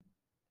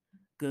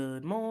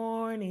Good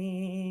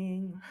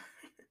morning.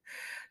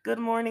 Good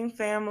morning,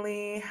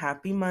 family.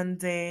 Happy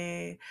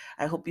Monday.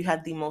 I hope you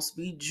had the most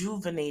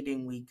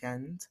rejuvenating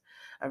weekend.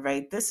 All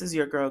right, this is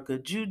your girl,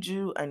 Good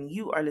Juju, and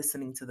you are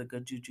listening to the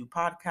Good Juju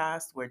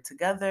Podcast, where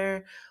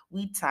together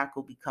we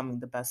tackle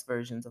becoming the best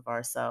versions of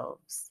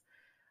ourselves.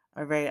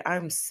 All right,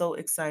 I'm so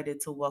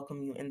excited to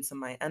welcome you into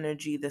my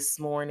energy this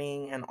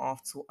morning and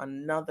off to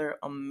another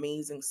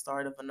amazing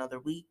start of another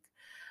week.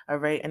 All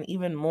right, and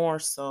even more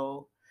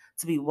so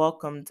to be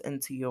welcomed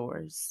into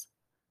yours.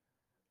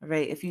 All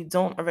right, if you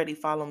don't already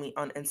follow me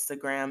on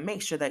Instagram,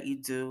 make sure that you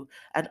do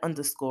at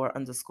underscore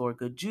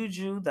good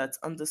juju. That's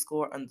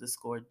underscore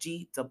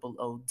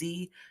GOODJUJU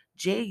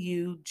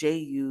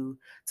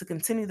to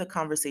continue the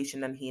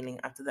conversation and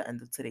healing after the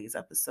end of today's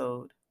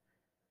episode.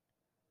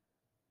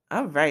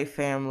 All right,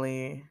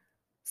 family.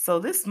 So,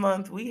 this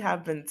month we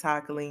have been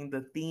tackling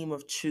the theme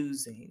of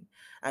choosing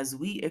as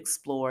we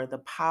explore the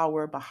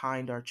power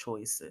behind our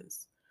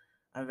choices.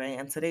 All right,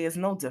 and today is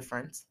no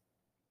different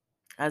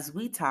as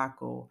we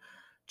tackle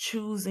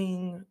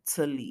choosing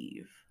to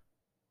leave.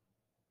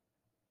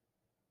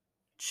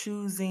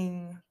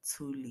 Choosing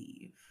to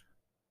leave.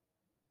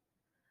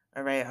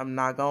 All right, I'm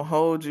not going to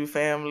hold you,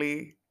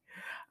 family.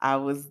 I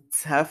was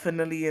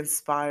definitely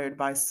inspired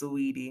by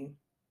Sweetie.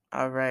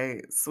 All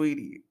right,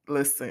 Sweetie,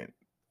 listen,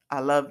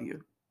 I love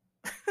you.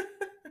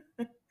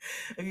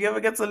 If you ever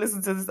get to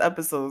listen to this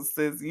episode,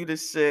 sis, you the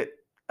shit.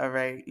 All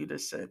right, you the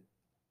shit.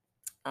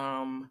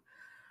 Um,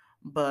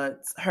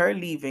 but her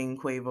leaving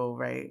Quavo,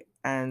 right,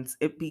 and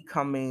it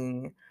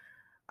becoming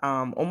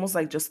almost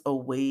like just a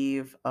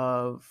wave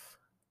of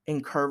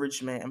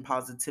encouragement and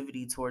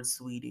positivity towards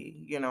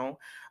Sweetie,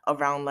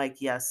 around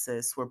like, yes,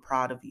 sis, we're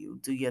proud of you.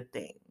 Do your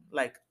thing.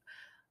 Like,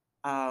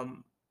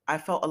 um, I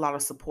felt a lot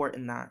of support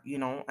in that,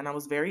 and I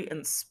was very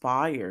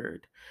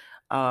inspired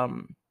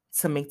um,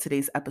 to make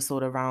today's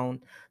episode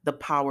around the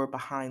power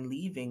behind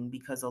leaving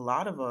because a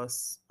lot of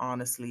us,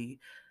 honestly,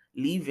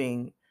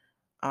 leaving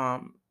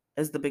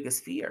is the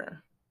biggest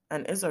fear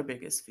and is our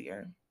biggest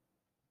fear.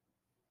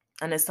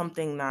 And it's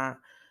something that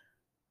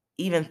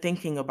even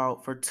thinking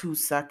about for 2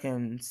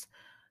 seconds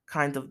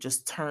kind of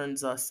just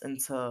turns us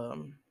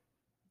into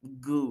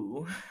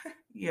goo,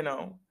 you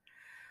know?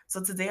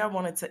 So today I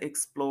wanted to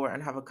explore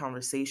and have a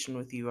conversation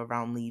with you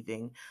around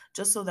leaving,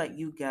 just so that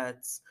you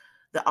get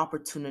the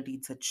opportunity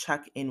to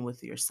check in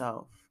with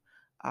yourself,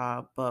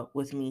 but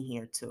with me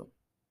here too.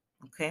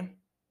 Okay?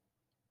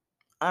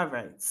 All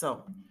right.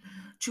 So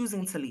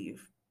choosing to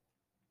leave.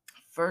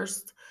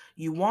 First,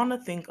 you want to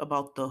think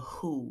about the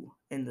who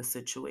in the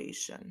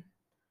situation.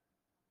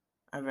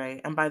 All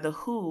right. And by the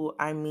who,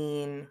 I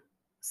mean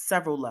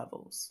several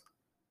levels.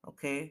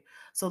 Okay.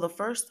 So the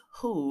first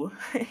who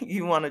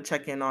you want to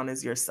check in on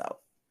is yourself,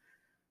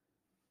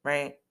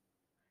 right?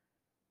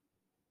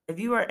 If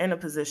you are in a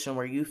position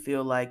where you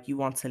feel like you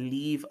want to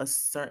leave a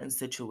certain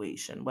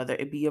situation, whether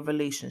it be a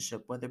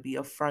relationship, whether it be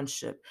a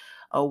friendship,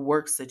 a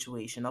work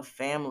situation, a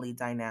family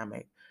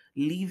dynamic,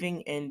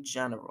 leaving in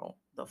general,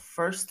 the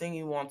first thing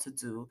you want to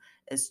do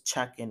is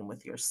check in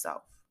with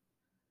yourself.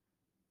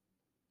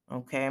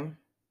 Okay?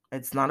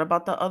 It's not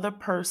about the other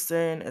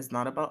person. It's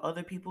not about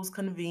other people's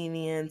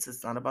convenience.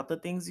 It's not about the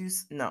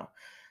things no,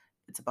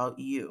 it's about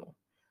you.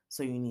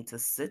 So you need to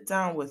sit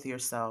down with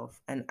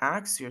yourself and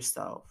ask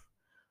yourself,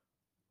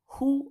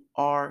 who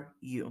are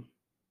you?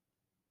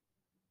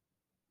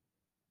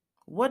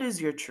 What is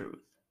your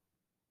truth?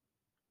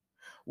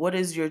 What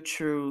is your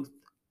truth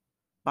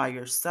by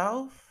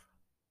yourself?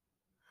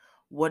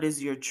 What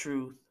is your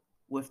truth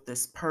with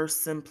this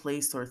person,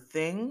 place, or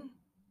thing?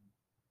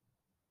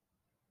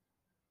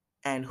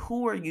 And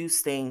who are you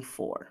staying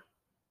for?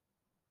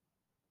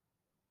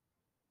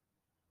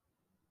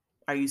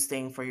 Are you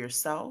staying for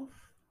yourself?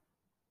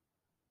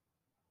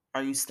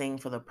 Are you staying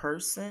for the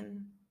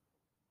person?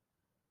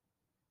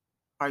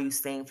 Are you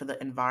staying for the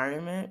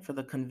environment, for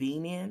the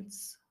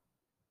convenience?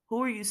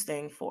 Who are you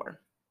staying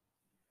for?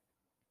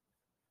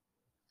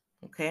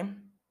 Okay?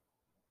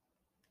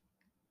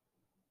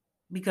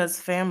 Because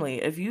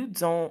family, if you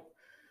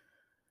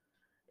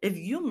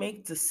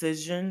make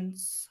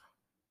decisions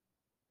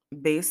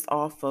based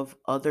off of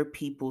other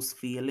people's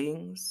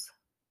feelings,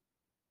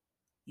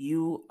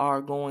 you are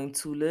going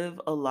to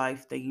live a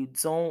life that you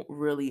don't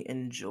really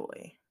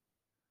enjoy.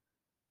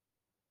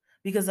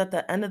 Because at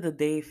the end of the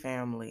day,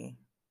 family,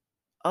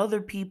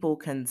 other people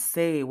can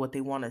say what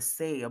they want to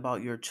say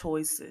about your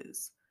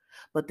choices,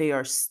 but they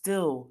are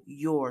still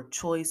your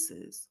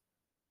choices.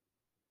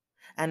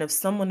 And if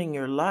someone in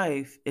your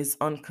life is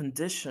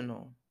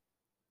unconditional,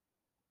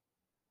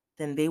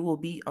 then they will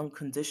be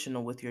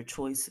unconditional with your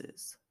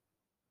choices,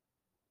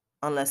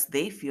 unless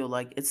they feel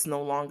like it's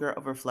no longer a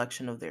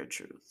reflection of their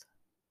truth.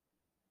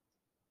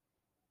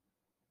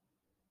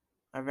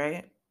 All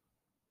right?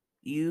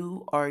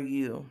 You are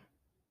you,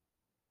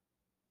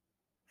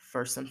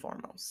 first and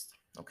foremost.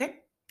 Okay?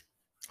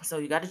 So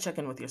you got to check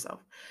in with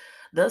yourself.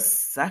 The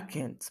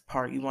second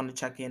part you want to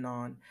check in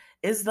on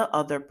is the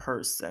other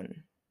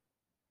person.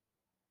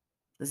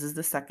 This is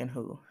the second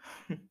who.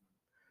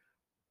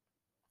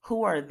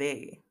 Who are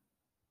they?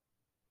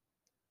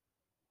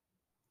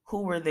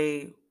 Who were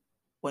they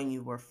when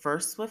you were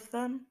first with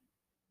them?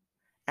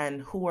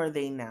 And who are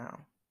they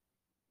now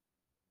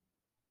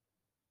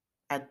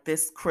at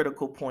this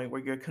critical point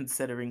where you're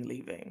considering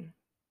leaving?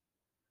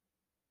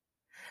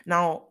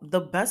 Now,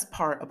 the best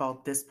part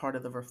about this part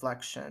of the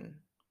reflection,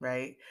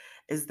 right,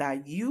 is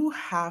that you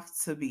have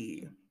to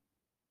be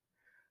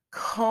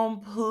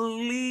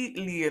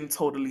completely and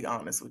totally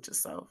honest with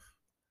yourself.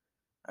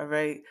 All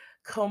right.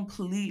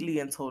 Completely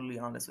and totally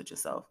honest with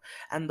yourself.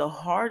 And the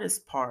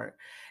hardest part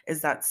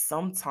is that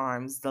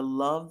sometimes the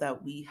love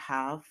that we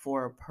have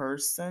for a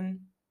person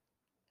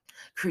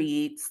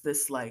creates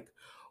this like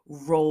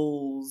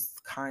rose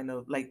kind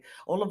of like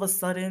all of a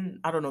sudden,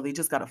 I don't know, they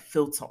just got a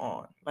filter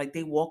on. Like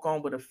they walk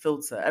on with a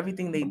filter.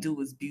 Everything they do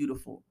is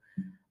beautiful.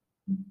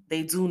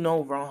 They do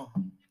no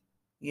wrong,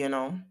 you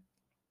know?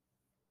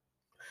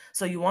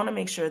 So you want to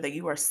make sure that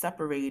you are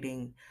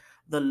separating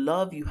the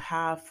love you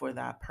have for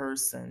that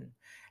person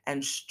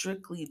and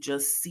strictly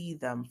just see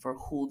them for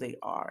who they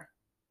are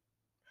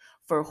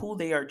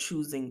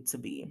choosing to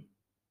be.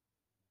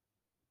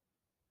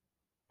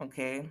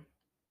 Okay.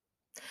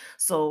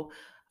 So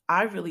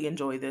I really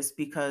enjoy this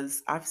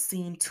because I've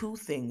seen two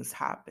things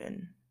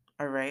happen.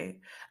 All right.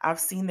 I've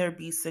seen there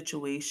be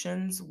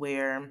situations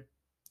where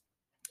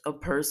a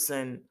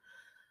person,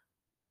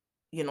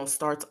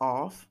 starts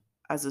off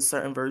as a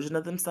certain version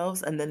of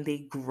themselves and then they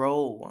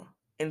grow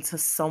into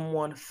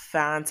someone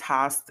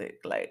fantastic,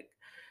 like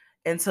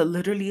into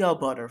literally a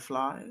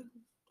butterfly,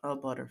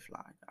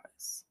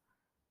 guys.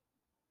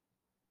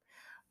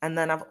 And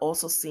then I've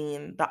also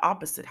seen the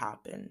opposite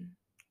happen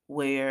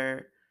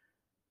where,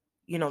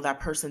 that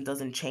person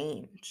doesn't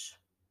change.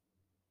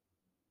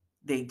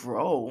 They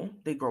grow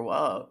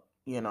up,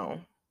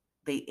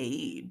 they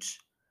age,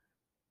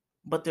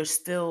 but they're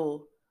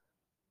still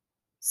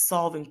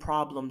solving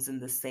problems in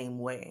the same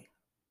way.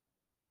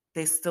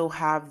 They still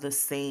have the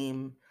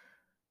same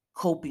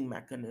coping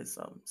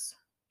mechanisms,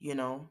 you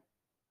know?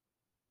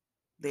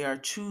 They are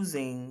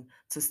choosing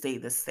to stay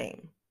the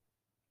same.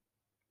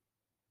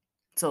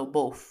 So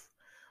both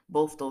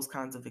those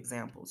kinds of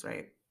examples,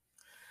 right?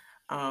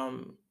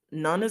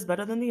 None is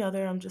better than the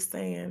other. I'm just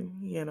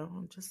saying,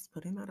 I'm just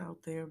putting that out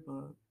there.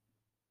 But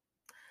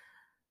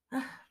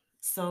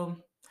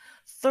so,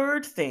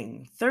 third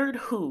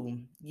who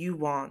you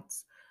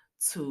want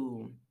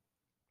to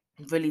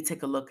really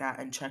take a look at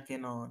and check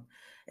in on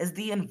is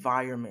the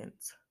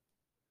environment.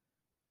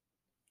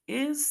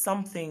 Is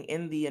something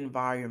in the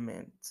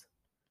environment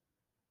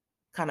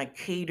kind of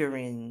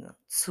catering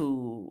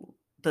to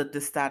the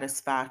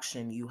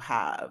dissatisfaction you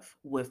have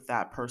with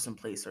that person,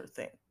 place, or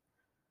thing?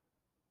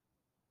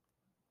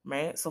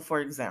 Right? So,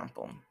 for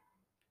example,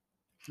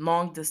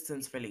 long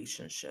distance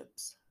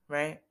relationships,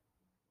 right?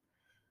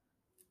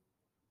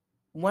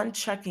 When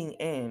checking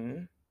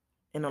in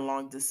a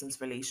long distance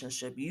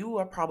relationship, you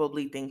are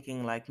probably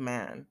thinking, like,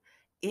 man,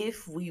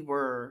 if we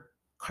were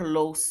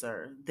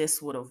closer, this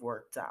would have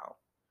worked out.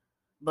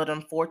 But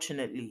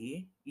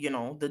unfortunately,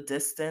 the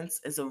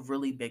distance is a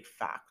really big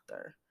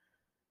factor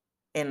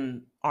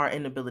in our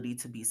inability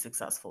to be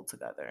successful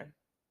together,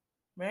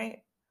 right?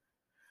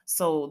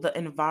 So the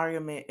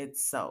environment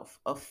itself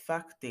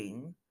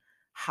affecting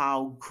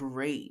how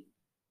great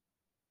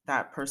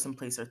that person,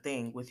 place, or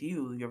thing with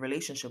you, your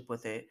relationship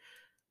with it,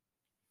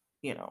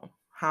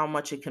 how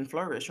much it can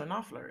flourish or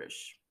not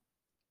flourish.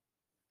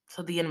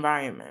 So the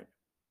environment.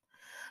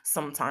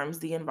 Sometimes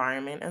the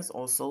environment is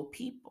also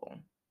people,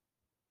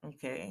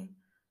 okay?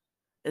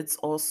 It's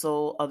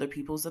also other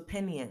people's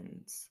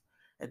opinions.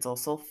 It's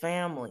also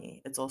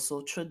family. It's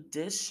also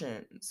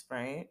traditions,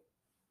 right?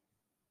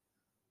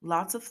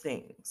 Lots of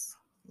things.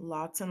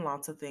 Lots and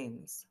lots of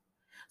things.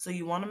 So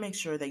you want to make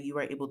sure that you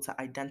are able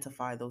to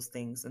identify those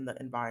things in the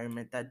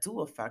environment that do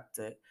affect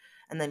it.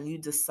 And then you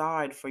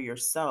decide for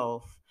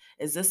yourself,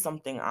 is this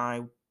something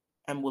I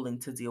am willing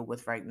to deal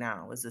with right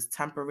now? Is this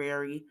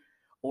temporary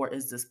or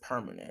is this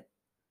permanent?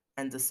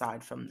 And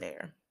decide from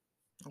there.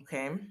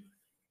 Okay.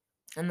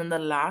 And then the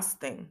last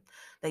thing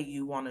that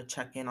you want to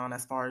check in on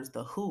as far as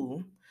the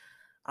who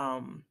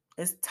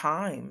is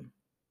time.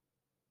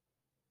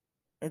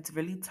 It's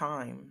really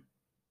time.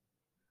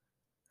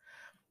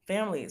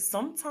 Family,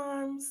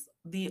 sometimes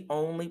the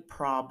only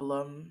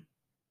problem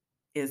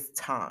is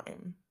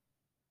time.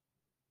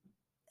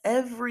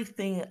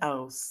 Everything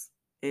else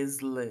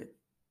is lit.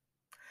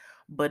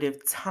 But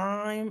if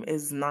time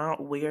is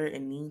not where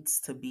it needs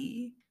to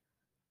be,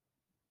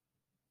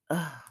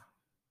 ugh,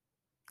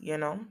 you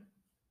know,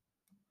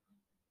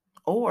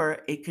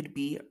 or it could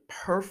be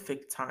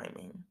perfect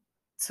timing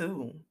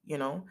too,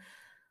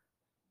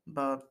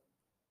 but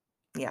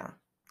yeah,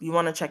 you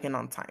want to check in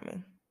on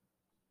timing.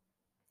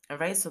 All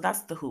right, so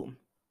that's the who.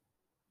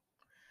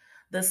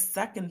 The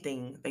second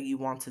thing that you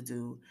want to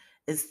do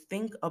is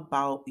think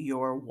about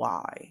your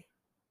why.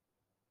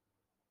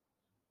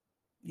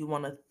 You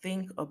want to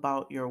think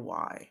about your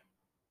why.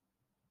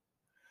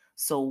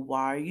 So,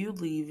 why are you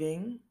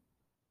leaving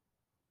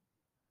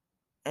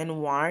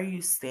and why are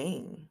you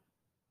staying?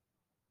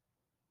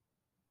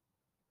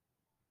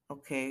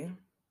 Okay.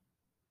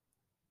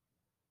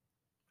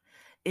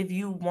 If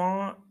you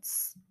want,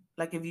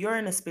 like, if you're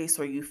in a space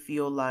where you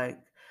feel like,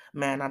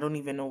 man, I don't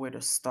even know where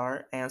to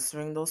start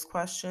answering those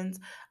questions,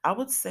 I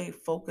would say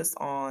focus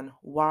on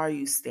why are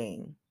you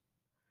staying?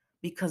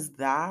 Because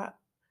that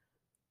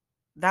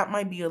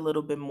might be a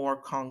little bit more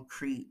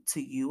concrete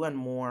to you and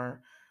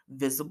more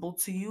visible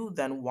to you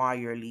than why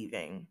you're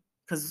leaving.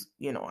 Because,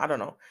 I don't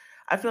know.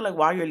 I feel like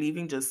why you're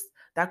leaving, just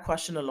that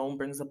question alone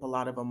brings up a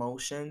lot of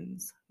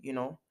emotions.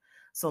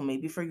 So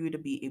maybe for you to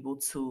be able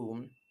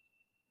to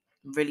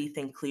really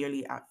think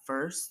clearly at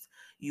first,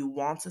 you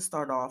want to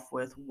start off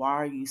with why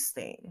are you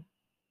staying?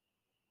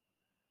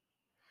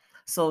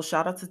 So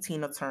shout out to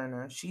Tina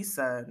Turner.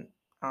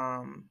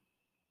 Um,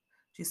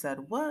 She said,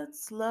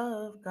 "What's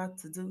love got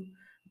to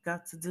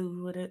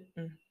do with it?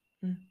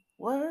 Mm.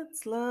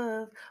 What's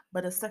love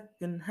but a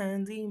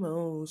secondhand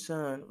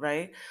emotion,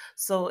 right?"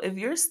 So if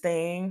you're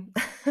staying,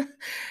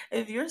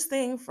 if you're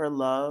staying for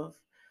love,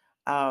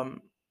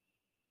 um,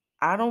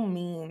 I don't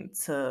mean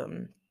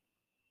to.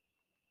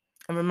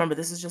 And remember,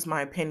 this is just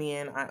my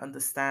opinion. I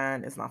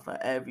understand it's not for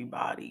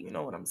everybody. You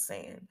know what I'm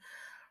saying?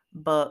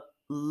 But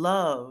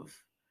love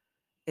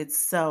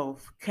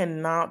itself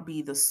cannot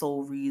be the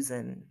sole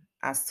reason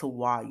as to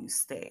why you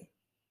stay.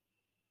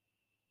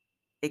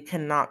 It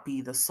cannot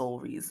be the sole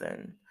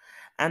reason.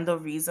 And the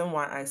reason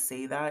why I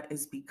say that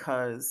is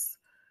because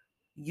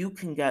you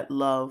can get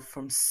love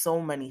from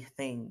so many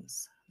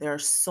things. There are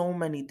so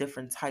many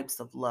different types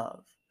of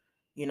love.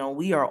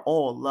 We are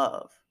all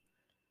love.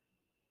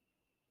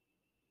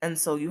 And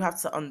so you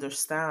have to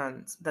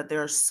understand that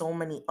there are so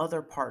many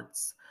other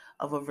parts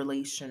of a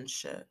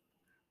relationship,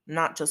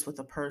 not just with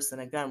a person,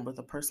 again, with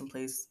a person,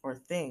 place, or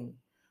thing,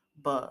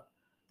 but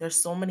there's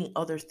so many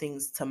other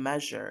things to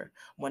measure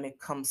when it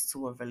comes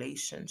to a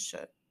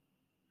relationship.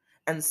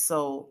 And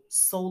so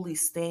solely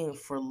staying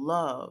for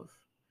love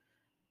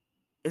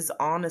is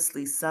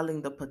honestly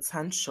selling the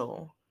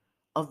potential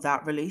of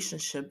that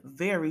relationship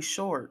very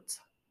short.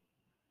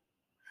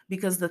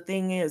 Because the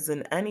thing is,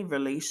 in any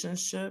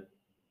relationship,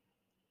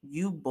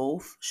 you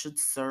both should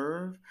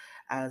serve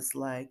as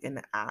like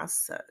an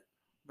asset,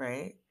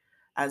 right?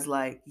 As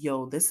like,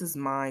 yo, this is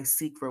my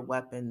secret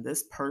weapon.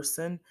 This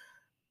person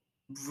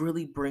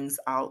really brings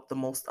out the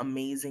most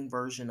amazing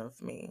version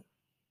of me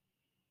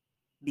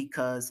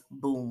because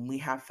boom, we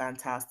have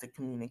fantastic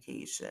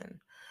communication,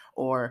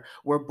 or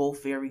we're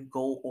both very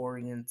goal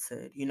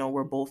oriented,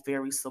 we're both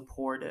very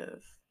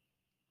supportive,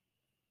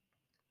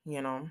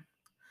 you know.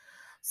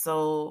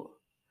 So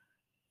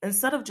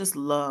instead of just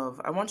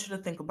love, I want you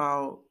to think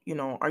about,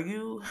 are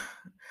you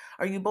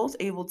are you both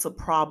able to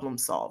problem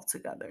solve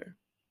together?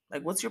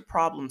 Like, what's your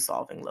problem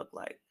solving look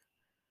like?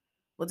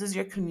 What does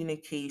your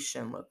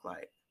communication look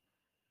like?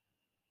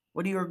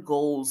 What do your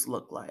goals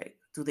look like?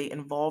 Do they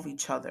involve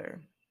each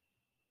other,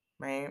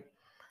 right?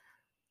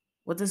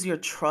 What does your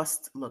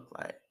trust look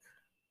like?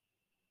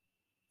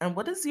 And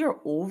what does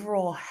your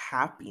overall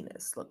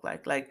happiness look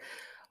like? Like,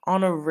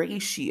 on a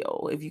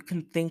ratio, if you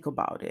can think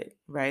about it,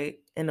 right?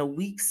 In a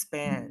week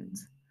span,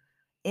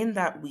 in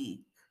that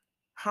week,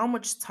 how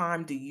much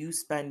time do you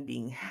spend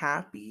being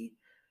happy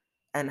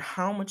and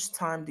how much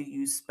time do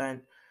you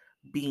spend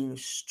being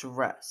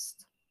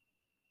stressed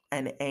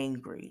and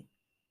angry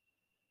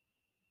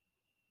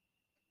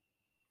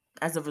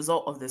as a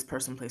result of this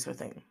person, place, or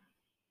thing?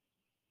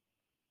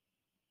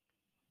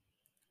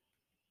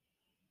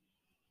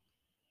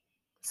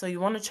 So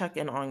you want to check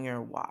in on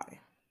your why,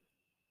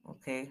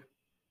 okay?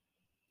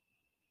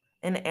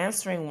 In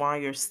answering why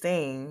you're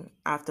staying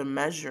after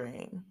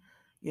measuring,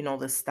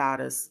 the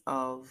status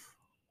of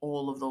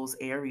all of those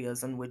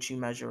areas in which you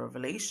measure a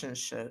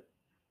relationship,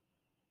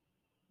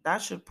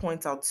 that should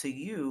point out to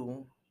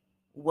you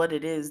what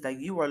it is that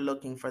you are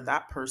looking for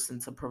that person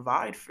to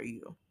provide for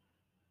you,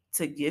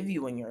 to give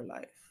you in your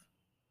life.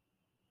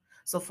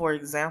 So, for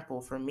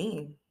example, for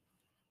me,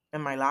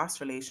 in my last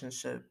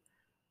relationship,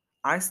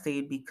 I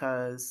stayed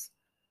because,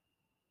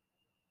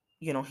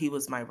 he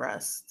was my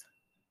rest.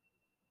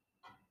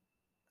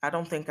 I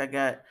don't think I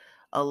get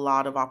a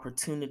lot of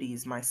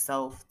opportunities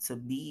myself to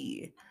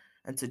be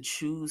and to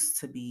choose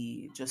to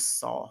be just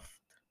soft,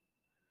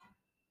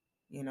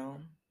 you know?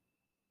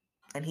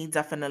 And he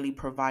definitely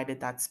provided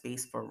that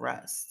space for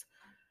rest.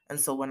 And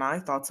so when I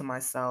thought to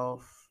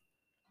myself,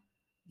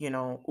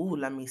 ooh,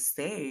 let me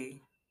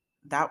stay,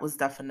 that was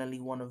definitely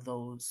one of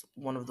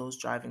those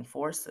driving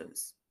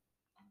forces.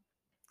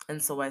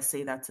 And so I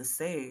say that to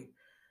say,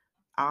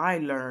 I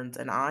learned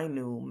and I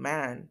knew,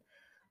 man,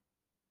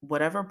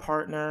 whatever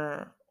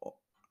partner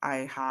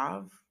I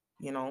have,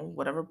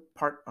 whatever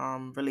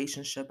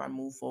relationship I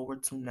move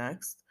forward to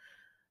next,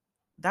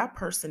 that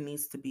person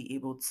needs to be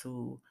able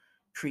to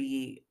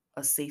create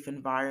a safe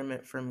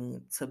environment for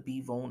me to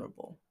be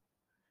vulnerable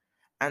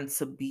and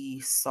to be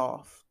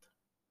soft,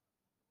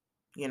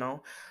 you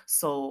know?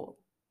 So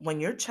when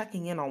you're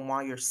checking in on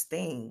why you're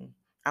staying,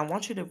 I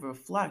want you to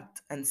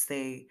reflect and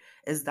say,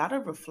 is that a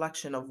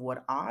reflection of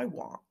what I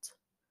want?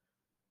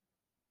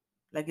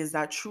 Like, is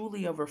that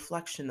truly a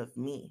reflection of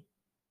me?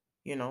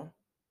 You know?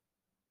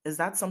 Is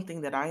that something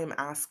that I am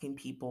asking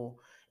people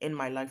in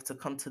my life to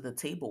come to the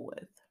table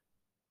with?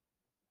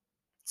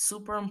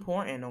 Super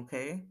important,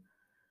 okay?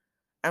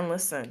 And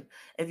listen,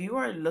 if you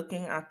are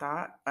looking at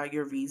that, at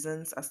your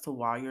reasons as to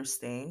why you're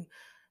staying,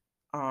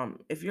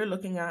 if you're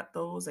looking at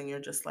those and you're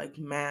just like,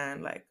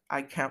 man, like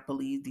I can't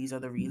believe these are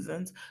the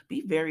reasons,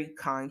 be very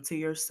kind to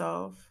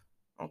yourself,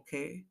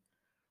 okay?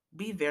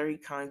 Be very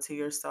kind to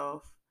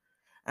yourself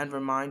and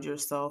remind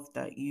yourself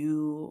that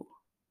you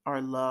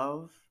are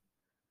love,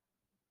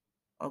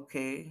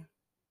 okay?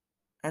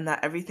 And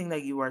that everything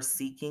that you are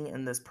seeking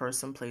in this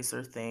person, place,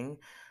 or thing,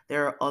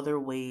 there are other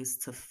ways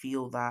to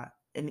feel that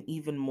in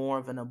even more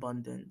of an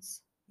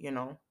abundance, you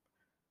know?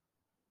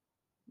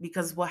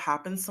 Because what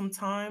happens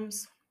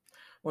sometimes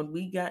when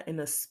we get in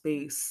a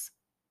space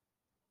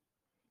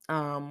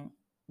um,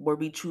 where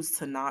we choose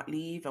to not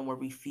leave and where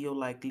we feel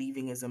like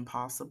leaving is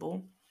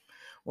impossible,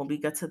 when we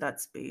get to that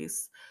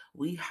space,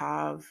 we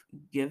have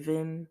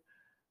given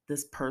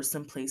this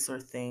person, place, or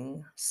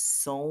thing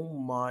so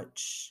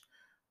much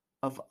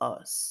of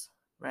us,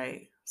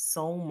 right?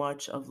 So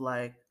much of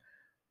like,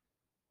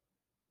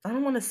 I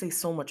don't want to say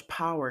so much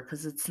power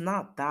because it's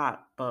not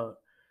that, but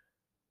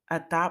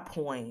at that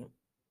point,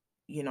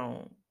 you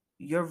know,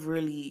 you're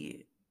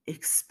really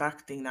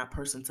expecting that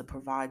person to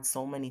provide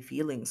so many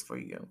feelings for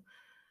you,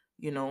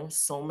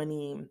 so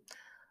many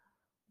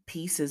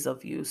pieces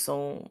of you.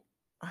 So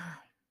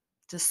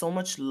just so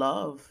much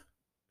love.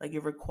 Like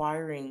you're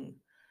requiring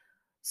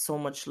so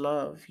much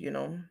love.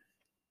 And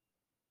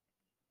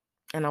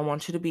I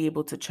want you to be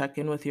able to check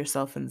in with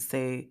yourself and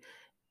say,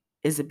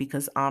 is it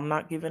because I'm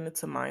not giving it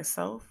to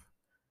myself?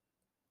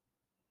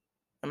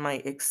 Am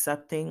I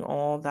accepting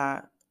all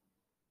that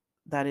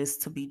is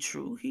to be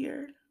true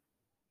here?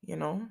 You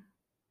know,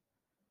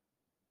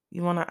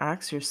 you want to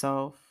ask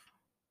yourself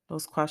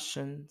those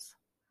questions.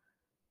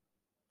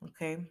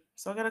 Okay.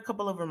 So I got a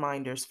couple of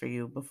reminders for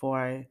you before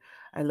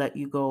I let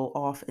you go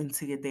off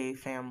into your day,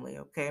 family.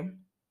 Okay.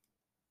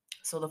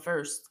 So the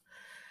first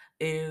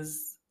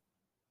is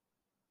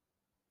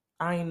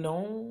I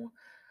know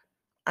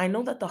I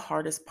know that the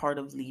hardest part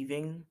of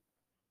leaving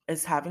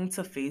is having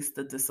to face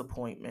the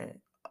disappointment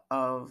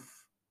of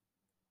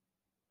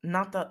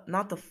not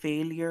the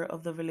failure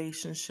of the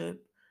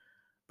relationship,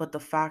 but the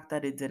fact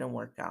that it didn't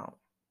work out.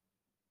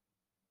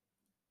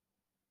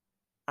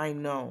 I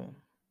know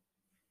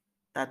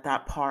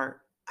that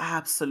part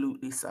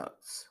absolutely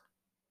sucks.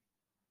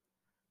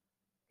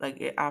 Like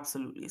it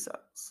absolutely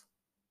sucks.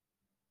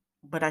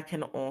 But I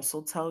can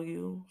also tell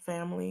you,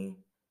 family,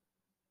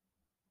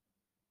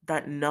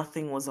 that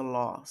nothing was a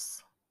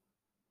loss.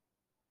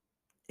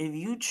 If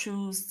you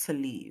choose to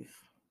leave,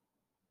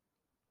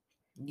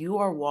 you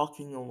are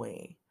walking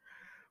away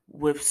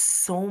with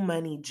so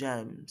many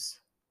gems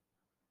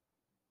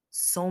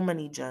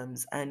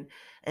and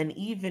an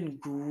even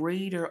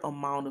greater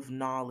amount of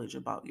knowledge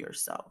about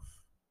yourself.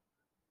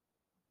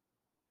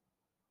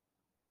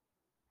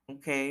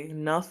 Okay,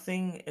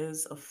 nothing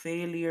is a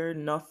failure,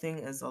 nothing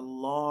is a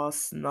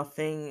loss,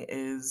 nothing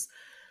is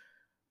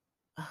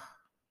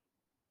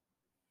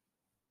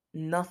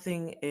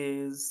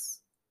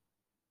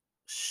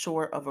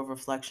short of a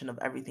reflection of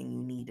everything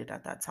you needed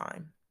at that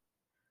time.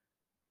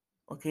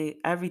 Okay,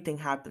 everything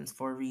happens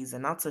for a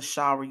reason. Not to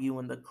shower you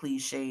in the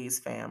cliches,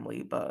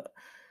 family, but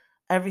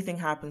everything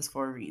happens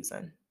for a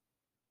reason.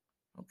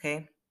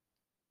 Okay,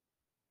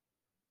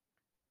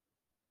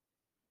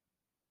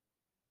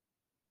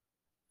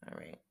 all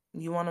right.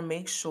 You want to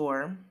make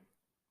sure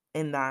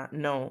in that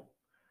note,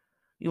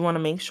 you want to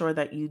make sure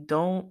that you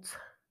don't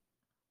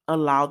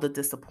allow the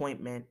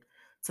disappointment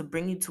to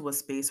bring you to a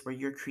space where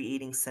you're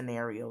creating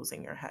scenarios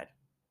in your head.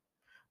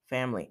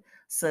 Family,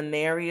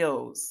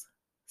 scenarios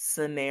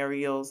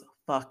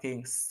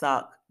fucking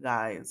suck,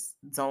 guys.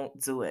 Don't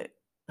do it.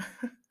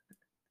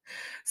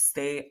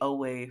 Stay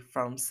away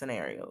from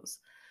scenarios.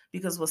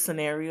 Because what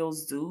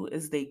scenarios do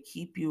is they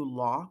keep you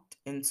locked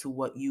into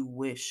what you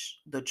wish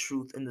the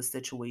truth in the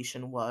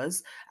situation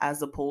was,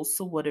 as opposed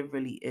to what it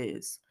really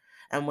is.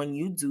 And when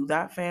you do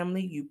that,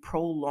 family, you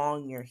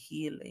prolong your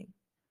healing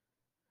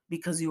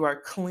because you are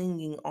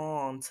clinging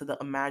on to the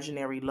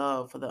imaginary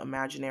love for the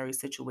imaginary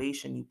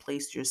situation you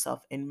placed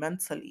yourself in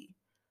mentally.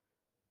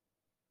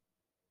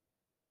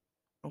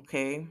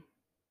 Okay?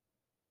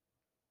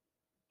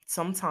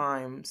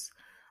 Sometimes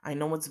I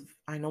know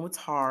it's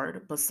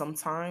hard, but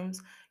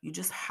sometimes you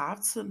just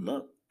have to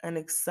look and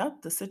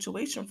accept the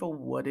situation for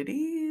what it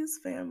is,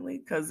 family,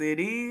 cuz it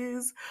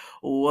is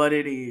what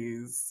it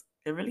is.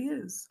 It really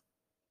is.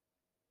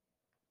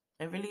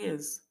 It really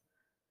is.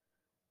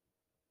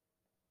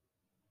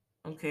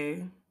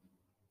 Okay?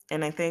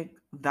 And I think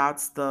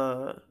that's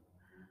the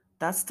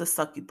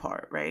sucky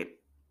part, right?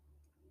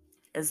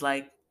 Is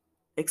like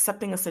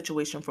accepting a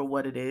situation for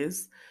what it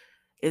is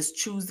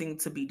choosing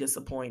to be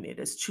disappointed,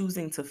 is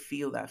choosing to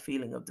feel that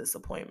feeling of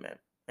disappointment.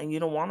 And you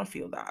don't want to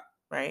feel that,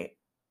 right?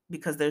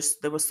 Because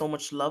there was so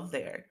much love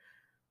there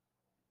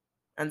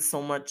and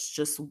so much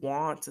just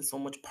want and so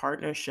much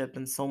partnership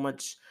and so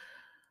much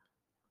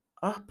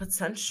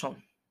potential.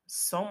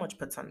 So much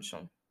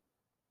potential.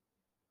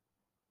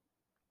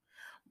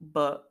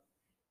 But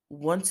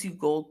once you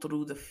go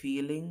through the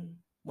feeling,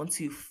 once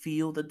you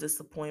feel the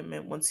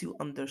disappointment, once you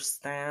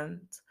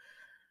understand,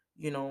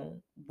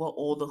 what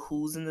all the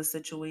who's in the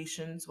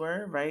situations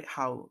were, right?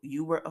 How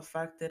you were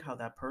affected, how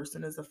that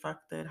person is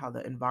affected, how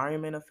the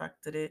environment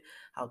affected it,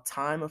 how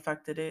time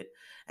affected it,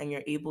 and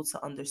you're able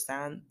to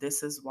understand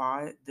this is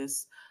why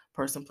this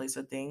person, place,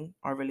 or thing,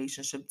 our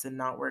relationship did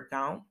not work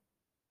out,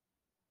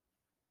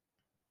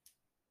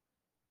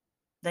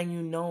 then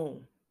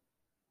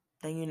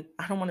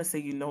I don't want to say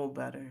you know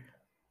better,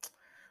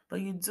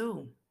 but you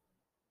do.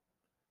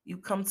 You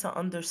come to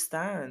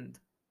understand,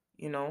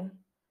 you know,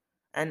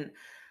 and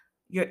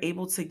you're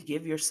able to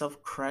give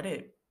yourself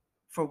credit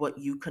for what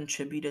you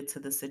contributed to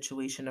the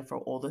situation and for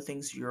all the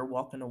things you're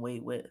walking away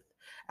with.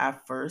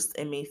 At first,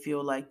 it may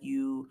feel like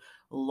you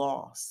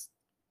lost,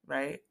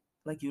 right?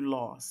 Like you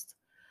lost.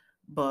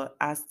 But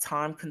as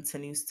time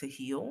continues to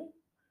heal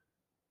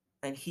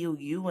and heal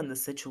you and the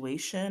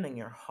situation and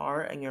your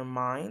heart and your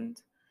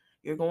mind,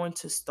 you're going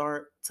to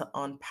start to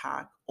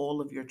unpack all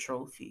of your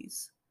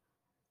trophies,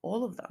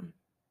 all of them,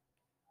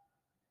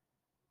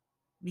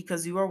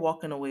 because you are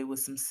walking away with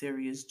some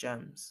serious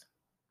gems.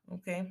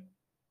 Okay?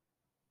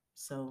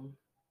 So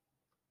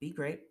be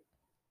great.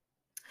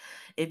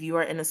 If you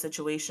are in a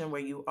situation where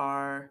you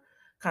are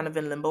kind of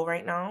in limbo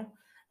right now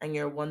and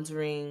you're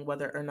wondering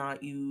whether or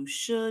not you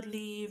should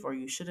leave or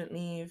you shouldn't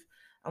leave,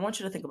 I want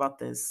you to think about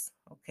this,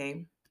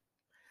 okay?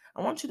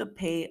 I want you to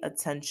pay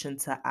attention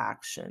to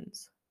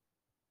actions.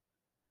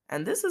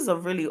 And this is a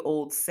really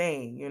old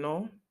saying,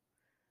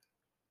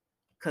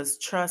 because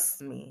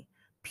trust me,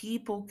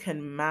 people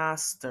can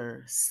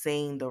master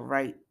saying the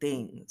right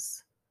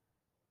things.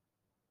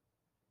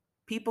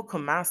 People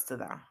can master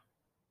that.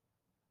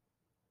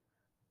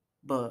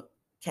 But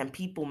can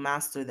people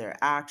master their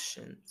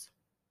actions?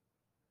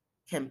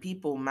 Can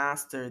people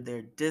master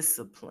their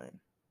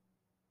discipline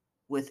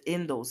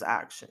within those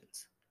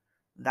actions?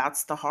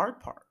 That's the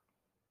hard part.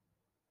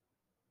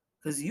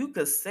 Because you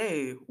could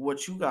say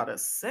what you gotta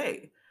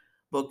say,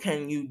 but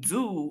can you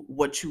do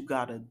what you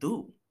gotta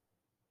do?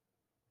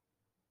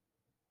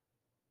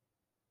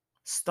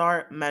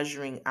 Start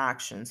measuring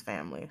actions,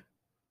 family.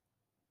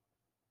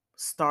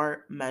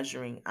 Start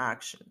measuring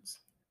actions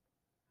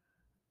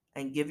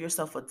and give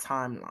yourself a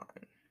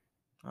timeline.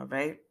 All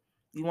right.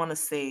 You want to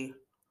say,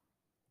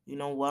 you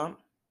know what?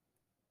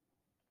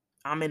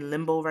 I'm in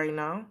limbo right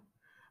now.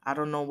 I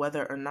don't know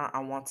whether or not I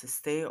want to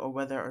stay or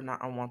whether or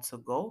not I want to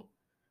go.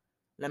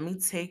 Let me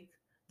take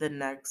the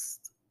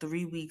next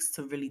 3 weeks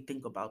to really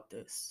think about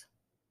this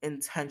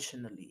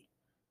intentionally.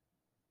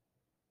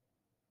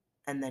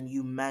 And then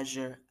you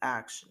measure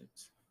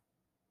actions.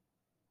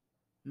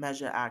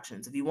 Measure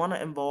actions. If you want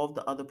to involve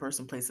the other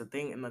person, place, a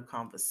thing in the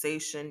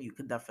conversation, you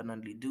could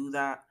definitely do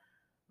that,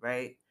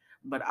 right?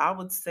 But I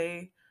would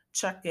say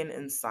check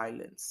in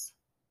silence.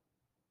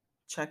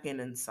 Check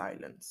in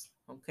silence,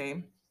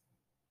 okay?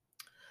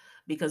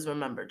 Because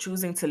remember,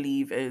 choosing to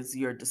leave is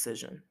your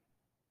decision.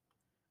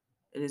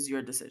 It is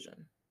your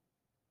decision.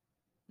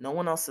 No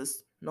one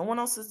else's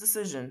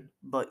decision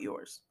but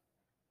yours.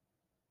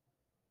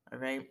 All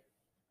right?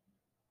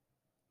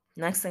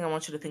 Next thing I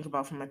want you to think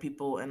about for my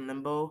people in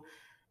limbo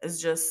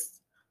is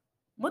just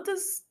what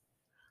does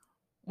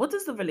what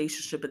does the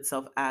relationship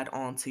itself add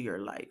on to your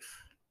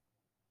life?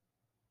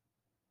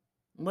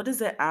 What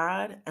does it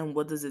add and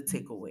what does it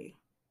take away?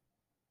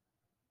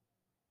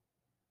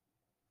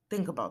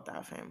 Think about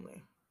that,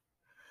 family.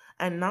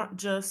 And not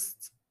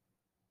just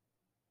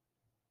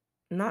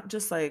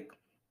like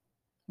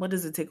what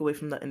does it take away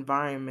from the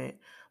environment?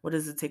 What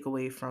does it take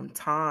away from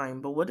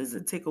time? But what does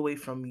it take away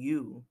from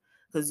you?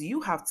 Because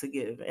you have to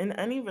give. In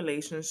any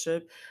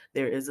relationship,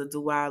 there is a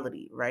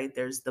duality, right?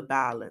 There's the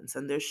balance,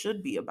 and there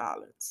should be a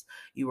balance.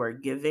 You are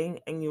giving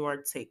and you are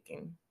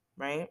taking,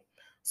 right?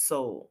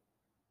 So,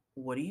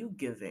 what are you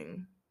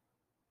giving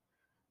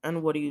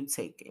and what are you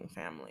taking,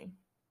 family?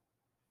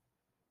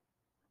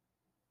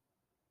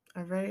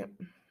 All right.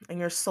 And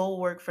your soul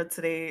work for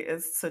today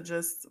is to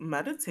just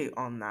meditate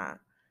on that.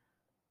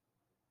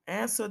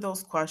 Answer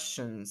those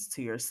questions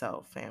to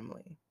yourself,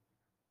 family.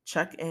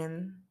 Check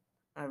in.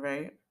 All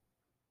right.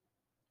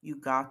 You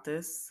got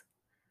this.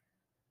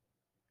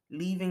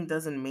 Leaving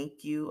doesn't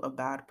make you a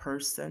bad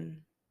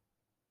person.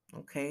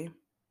 Okay.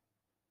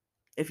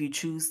 If you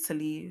choose to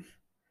leave,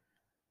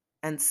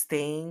 and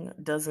staying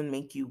doesn't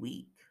make you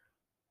weak.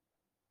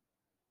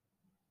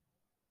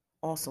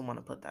 Also, want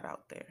to put that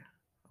out there.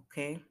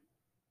 Okay.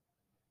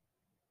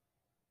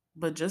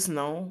 But just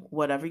know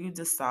whatever you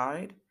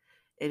decide,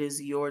 it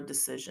is your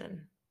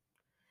decision.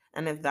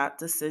 And if that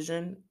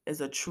decision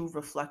is a true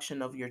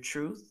reflection of your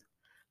truth,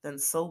 then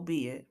so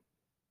be it.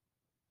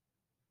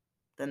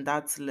 Then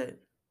that's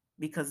lit.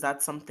 Because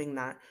that's something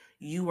that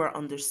you are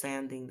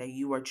understanding that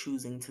you are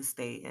choosing to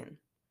stay in.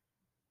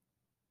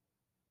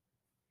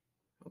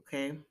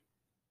 Okay.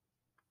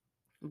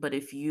 But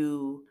if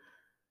you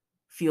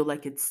feel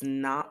like it's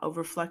not a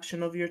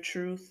reflection of your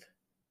truth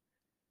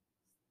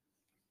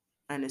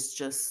and it's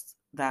just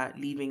that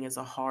leaving is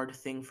a hard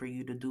thing for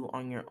you to do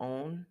on your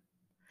own,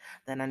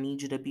 then I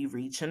need you to be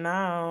reaching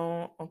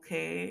out.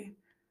 Okay.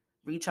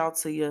 Reach out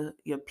to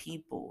your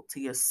people, to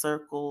your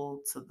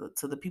circle,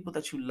 to the people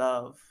that you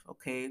love,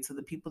 okay? To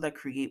the people that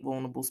create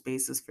vulnerable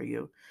spaces for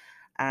you,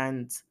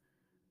 and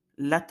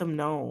let them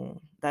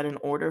know that in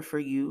order for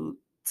you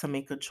to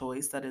make a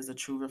choice that is a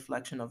true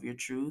reflection of your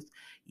truth,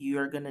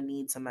 you're going to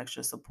need some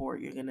extra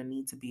support. You're going to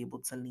need to be able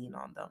to lean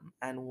on them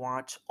and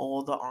watch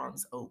all the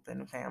arms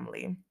open,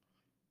 family.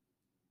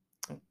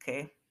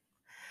 Okay.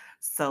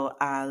 So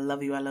I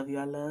love you. I love you.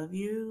 I love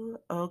you.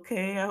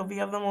 Okay. I hope you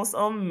have the most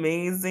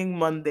amazing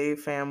Monday,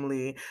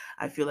 family.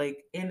 I feel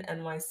like in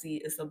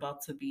NYC it's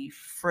about to be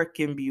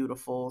freaking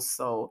beautiful.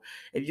 So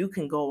if you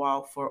can go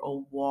out for a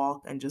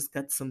walk and just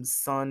get some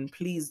sun,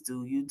 please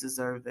do. You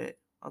deserve it.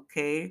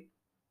 Okay.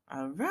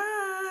 All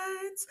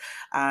right.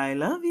 I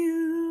love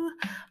you.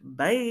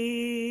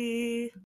 Bye.